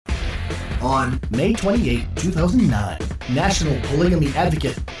On May 28, 2009, national polygamy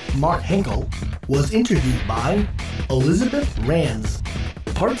advocate Mark Henkel was interviewed by Elizabeth Ranz.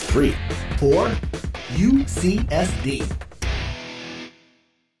 Part 3 for UCSD.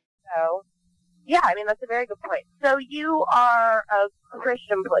 So, yeah, I mean, that's a very good point. So you are a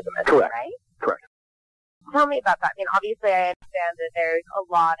Christian polygamist, Correct. right? Correct. Tell me about that. I mean, obviously I understand that there's a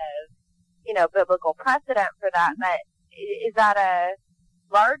lot of, biblical precedent for that, but is that a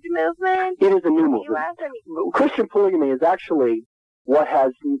large movement? It is a new in the movement. US? I mean, Christian polygamy is actually what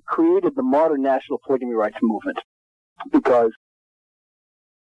has created the modern national polygamy rights movement, because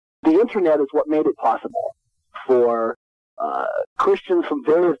the internet is what made it possible for Christians from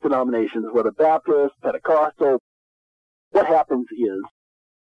various denominations, whether Baptist, Pentecostal. What happens is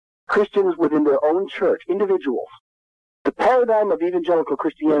Christians within their own church, individuals. The paradigm of evangelical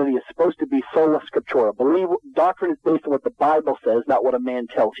Christianity is supposed to be sola scriptura. Doctrine is based on what the Bible says, not what a man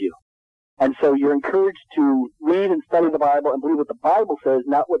tells you. And so you're encouraged to read and study the Bible and believe what the Bible says,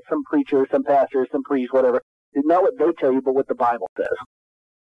 not what some preacher, some pastor, some priest, whatever, not what they tell you, but what the Bible says.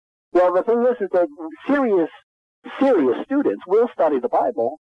 Well, the thing is that serious students will study the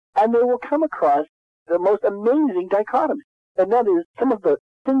Bible, and they will come across the most amazing dichotomy. And that is, some of the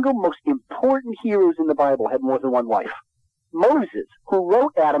single most important heroes in the Bible had more than one wife. Moses, who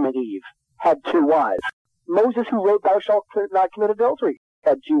wrote Adam and Eve, had 2 wives. Moses, who wrote Thou shalt not commit adultery,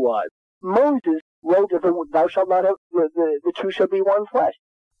 had 2 wives. Moses wrote Thou shalt not have, the two shall be one flesh.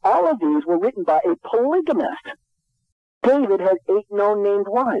 All of these were written by a polygamist. David had 8 known named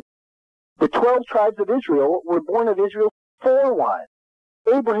wives. The 12 tribes of Israel were born of Israel 4 wives.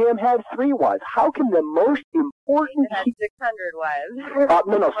 Abraham had 3 wives. How can the most important... He had 600 wives.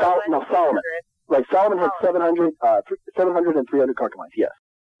 No, Solomon. Right, Solomon had 700 and 300 concubines, yes.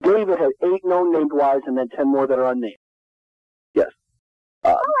 David had 8 known named wives and then 10 more that are unnamed. Yes. I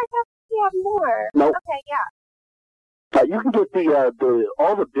thought he had more. No. Okay, yeah. You can get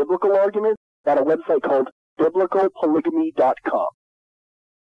all the biblical arguments at a website called biblicalpolygamy.com.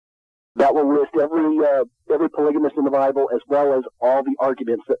 That will list every polygamist in the Bible, as well as all the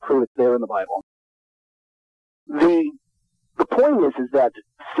arguments that prove it's there in the Bible. The point is that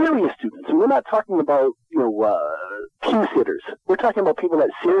serious students, and we're not talking about pew sitters. We're talking about people that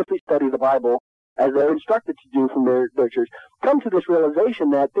seriously study the Bible as they're instructed to do from their church, come to this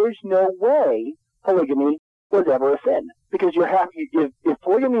realization that there's no way polygamy was ever a sin. Because if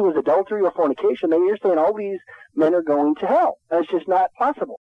polygamy was adultery or fornication, then you're saying all these men are going to hell. And it's just not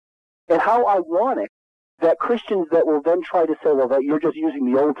possible. And how ironic that Christians that will then try to say, well, that you're just using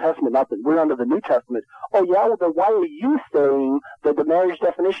the Old Testament, not that we're under the New Testament. Oh, yeah, well, then why are you saying that the marriage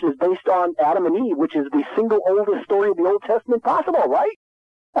definition is based on Adam and Eve, which is the single oldest story of the Old Testament possible, right?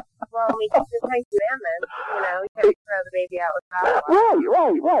 Well, we keep the 10 commandments, you can't throw the baby out with that.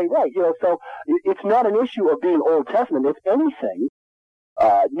 Right. So it's not an issue of being Old Testament. If anything,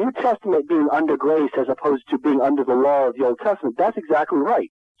 New Testament being under grace as opposed to being under the law of the Old Testament, that's exactly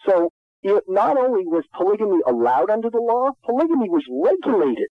right. So not only was polygamy allowed under the law, polygamy was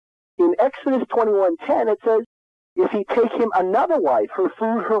regulated. In Exodus 21:10, it says, if he take him another wife, her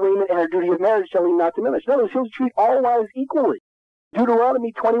food, her raiment, and her duty of marriage shall he not diminish. In other words, he'll treat all wives equally.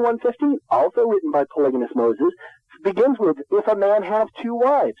 Deuteronomy 21:15, also written by polygamist Moses, begins with, if a man have 2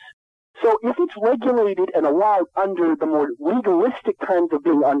 wives. So if it's regulated and allowed under the more legalistic terms of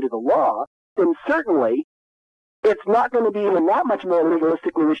being under the law, then certainly it's not going to be even that much more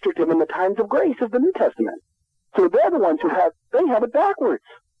legalistically restrictive in the times of grace of the New Testament. So they're the ones who have it backwards.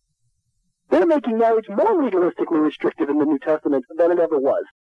 They're making marriage more legalistically restrictive in the New Testament than it ever was.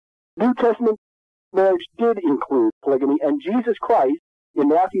 New Testament marriage did include polygamy, and Jesus Christ, in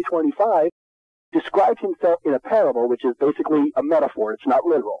Matthew 25, described himself in a parable, which is basically a metaphor, it's not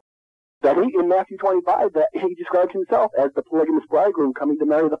literal. That in Matthew 25, that he described himself as the polygamous bridegroom coming to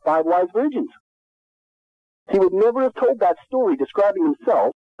marry the 5 wise virgins. He would never have told that story describing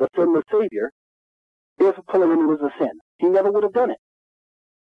himself, the sinless Savior, if polygamy was a sin. He never would have done it.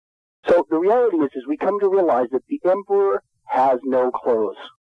 So the reality is we come to realize that the emperor has no clothes.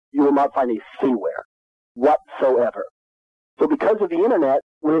 You will not find a anywhere whatsoever. So because of the internet,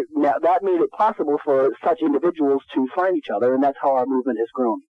 that made it possible for such individuals to find each other, and that's how our movement has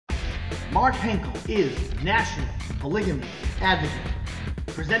grown. Mark Henkel is National Polygamy Advocate.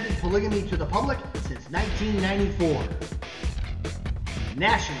 Presented polygamy to the public since 1994.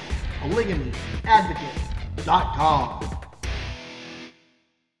 NationalPolygamyAdvocate.com